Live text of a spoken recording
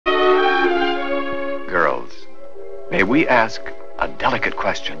May we ask a delicate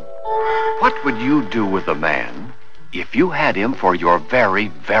question? What would you do with a man if you had him for your very,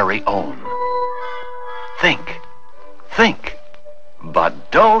 very own? Think. Think.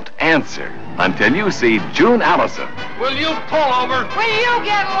 But don't answer until you see June Allison. Will you pull over? Will you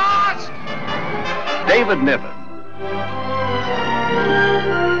get lost? David Niven.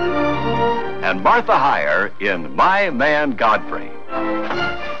 And Martha Heyer in My Man Godfrey.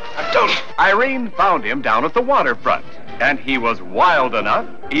 Irene found him down at the waterfront, and he was wild enough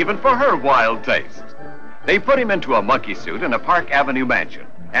even for her wild taste. They put him into a monkey suit in a Park Avenue mansion,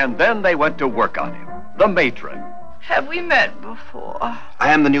 and then they went to work on him, the matron. Have we met before?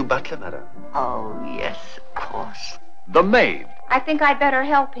 I am the new butler, madam. Oh, yes, of course. The maid. I think I'd better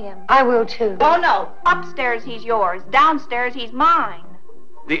help him. I will, too. Oh, no. Upstairs, he's yours. Downstairs, he's mine.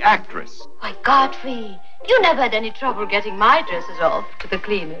 The actress. Why, Godfrey, you never had any trouble getting my dresses off to the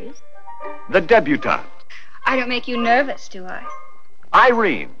cleaners. The debutante. I don't make you nervous, do I?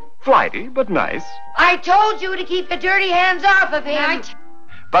 Irene. Flighty, but nice. I told you to keep your dirty hands off of him.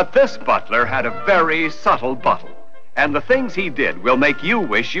 But this butler had a very subtle bottle. And the things he did will make you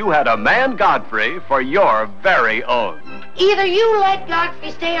wish you had a Man Godfrey for your very own. Either you let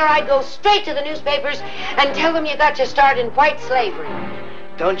Godfrey stay or I go straight to the newspapers and tell them you got your start in white slavery.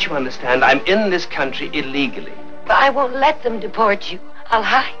 Don't you understand? I'm in this country illegally. But I won't let them deport you. I'll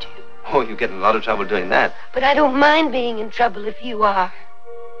hide you. Oh, you get in a lot of trouble doing that. But I don't mind being in trouble if you are.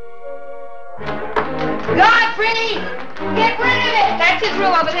 Godfrey! Get rid of it! That's his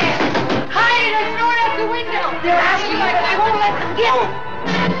room over there. Hide it or throw it out the window! They're asking, but I won't let them get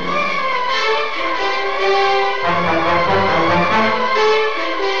it!